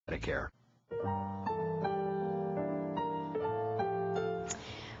Medicare.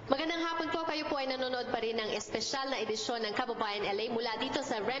 Magandang hapon po, kayo po ay nanonood pa rin ng espesyal na edisyon ng Kababayan LA mula dito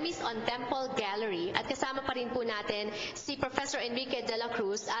sa Remis on Temple Gallery. At kasama pa rin po natin si Professor Enrique de la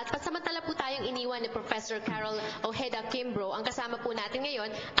Cruz at pasamantala po tayong iniwan ni Professor Carol Ojeda Kimbro. Ang kasama po natin ngayon,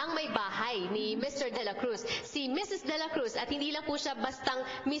 ang may bahay ni Mr. de la Cruz, si Mrs. de la Cruz. At hindi lang po siya bastang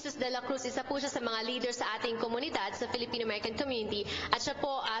Mrs. de la Cruz, isa po siya sa mga leader sa ating komunidad, sa Filipino-American community. At siya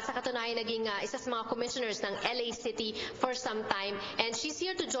po sa katunayan naging isa sa mga commissioners ng LA City for some time. And she's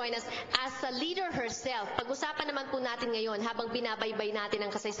here to join us as a leader herself. Pag-usapan naman po natin ngayon habang binabaybay natin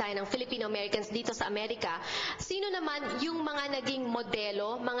ang kasaysayan ng Filipino-Americans dito sa Amerika, sino naman yung mga naging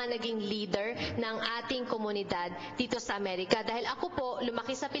modelo, mga naging leader ng ating komunidad dito sa Amerika. Dahil ako po,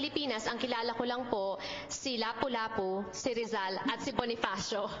 lumaki sa Pilipinas, ang kilala ko lang po si Lapu-Lapu, si Rizal, at si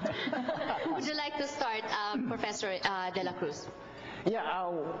Bonifacio. Would you like to start, Professor de la Cruz? Yeah,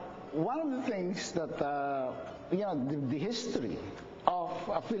 one of the things that, the history of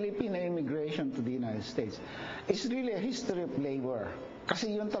Filipino immigration to the United States is really a history of labor.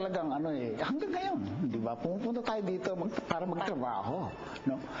 Kasi yun talagang hanggang ngayon, di ba? Pumupunta tayo dito para magtrabaho,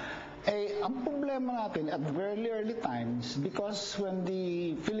 no? Ang problema natin at very early times, because when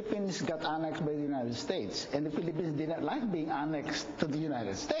the Philippines got annexed by the United States, and the Philippines did not like being annexed to the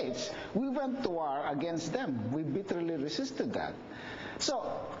United States, we went to war against them. We bitterly resisted that. So,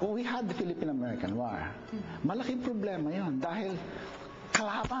 we had the Philippine-American War. Malaking problema yon dahil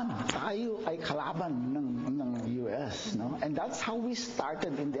tayo ay kalaban ng US, no? And that's how we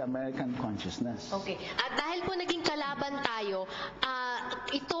started in the American consciousness. Okay. At dahil po naging kalaban tayo,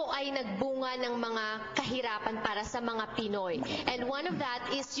 ito ay nagbunga ng mga kahirapan para sa mga Pinoy. And one of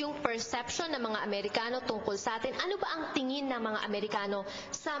that is yung perception ng mga Amerikano tungkol sa atin. Ano ba ang tingin ng mga Amerikano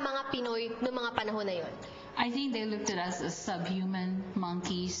sa mga Pinoy noong mga panahon na yon? I think they looked at us as subhuman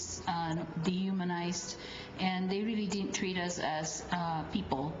monkeys, dehumanized, and they really didn't treat us as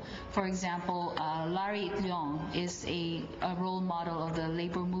people. For example, Larry Itliong is a role model of the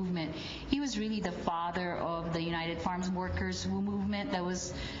labor movement. He was really the father of the United Farms Workers movement that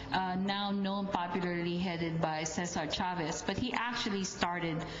was now known popularly headed by Cesar Chavez, but he actually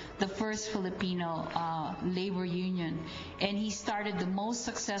started the first Filipino labor union, and he started the most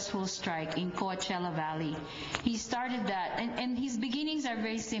successful strike in Coachella Valley. He started that, and his beginnings are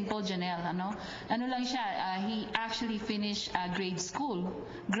very simple, Janelle. Ano lang siya, he actually finished grade school.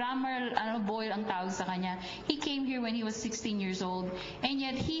 Grammar, boy ang tawag sa kanya. He came here when he was 16 years old, and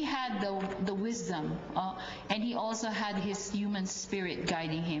yet he had the wisdom, and he also had his human spirit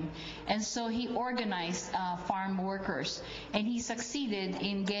guiding him. And so he organized farm workers, and he succeeded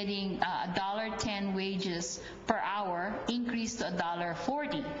in getting $1.10 wages per hour, increased to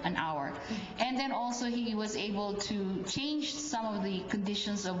 $1.40 an hour. And then also he was able to change some of the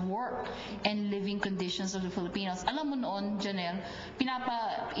conditions of work and living conditions of the Filipinos. Alam mo noon, Janelle,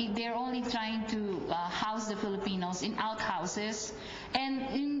 they're only trying to house the Filipinos in outhouses,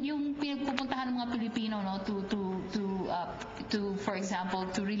 and yung pupuntahan ng mga Pilipino, no, to for example,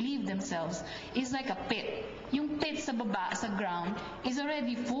 to relieve themselves is like a pit. Yung pit sa baba, sa ground, is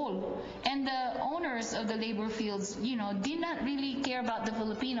already full, and the owners of the labor fields, did not really care about the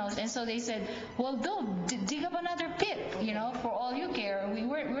Filipinos, and so they said, well, dig up another pit, for all you care.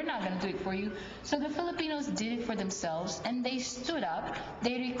 We're not going to do it for you. So the Filipinos did it for themselves, and they stood up,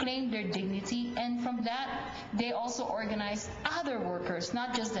 they reclaimed their dignity, and from that, they also organized other workers,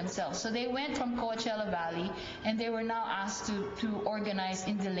 not just themselves. So they went from Coachella Valley, and they were now asked to organize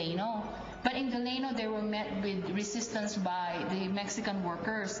in Delano. But in Delano, they were met with resistance by the Mexican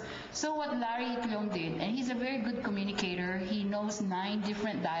workers. So what Larry Itliong did, and he's a very good communicator, he knows 9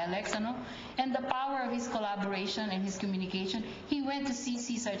 different dialects, and the power of his collaboration and his communication, he went to see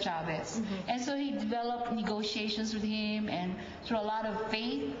Cesar Chavez. And so he developed negotiations with him, and through a lot of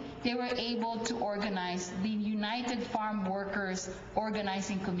faith, they were able to organize the United Farm Workers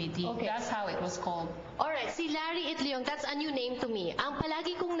Organizing Committee. Okay. That's how it was called. Alright, si Larry Itliong, that's a new name to me. Ang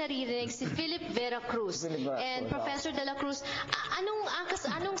palagi kong naririnig si Philip Veracruz. And Professor de la Cruz,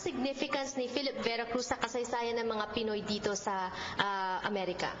 anong significance ni Philip Veracruz sa kasaysayan ng mga Pinoy dito sa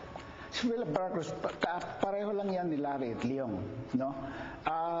Amerika? Si Philip Veracruz, pareho lang yan ni Larry Itliong, no?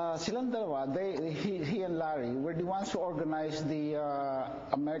 Silang dalawa, he and Larry were the ones who organized the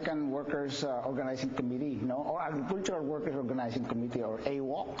American Workers Organizing Committee, no? Or Agricultural Workers Organizing Committee, or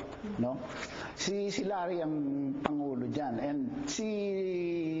AWOC, no? Si Larry ang pangulo dyan, and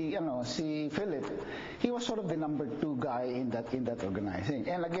si Philip, he was sort of the number 2 guy in that organizing.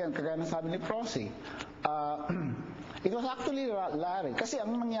 And again, kagaya ng sabi ni Prosy, it was actually Larry, kasi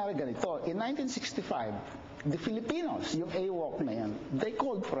ang nangyari ganito, in 1965, the Filipinos, yung AWOC na yan, they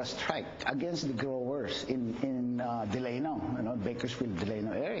called for a strike against the growers in Delano, Bakersfield,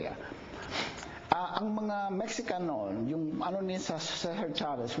 Delano area. Ang mga Mexican noon, yung ni sa Cesar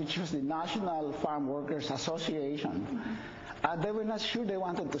Chavez, which was the National Farm Workers Association, they were not sure they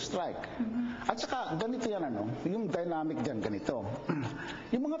wanted to strike. At saka, ganito yan, yung dynamic dyan, ganito.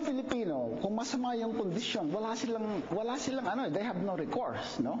 Yung mga Filipino, kung masama yung kondisyon, wala silang they have no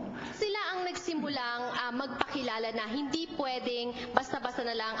recourse, no? Sila ang nagsimulang magpakilala na hindi pwedeng basta-basta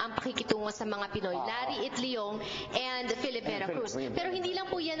na lang ang pakikitungo sa mga Pinoy. Larry Itliong and Philip Veracruz. Pero hindi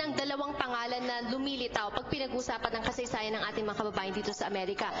lang po yan ang dalawang pangalan na lumilitaw pag pinag-usapan ng kasaysayan ng ating mga kababayan dito sa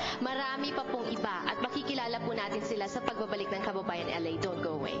Amerika. Marami pa pong iba at makikilala po natin sila sa pagbabalik ng Kababayan LA. Don't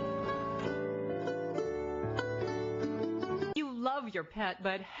go away. You love your pet,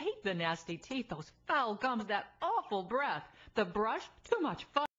 but hate the nasty teeth, those foul gums, that awful breath. The brush, too much fun.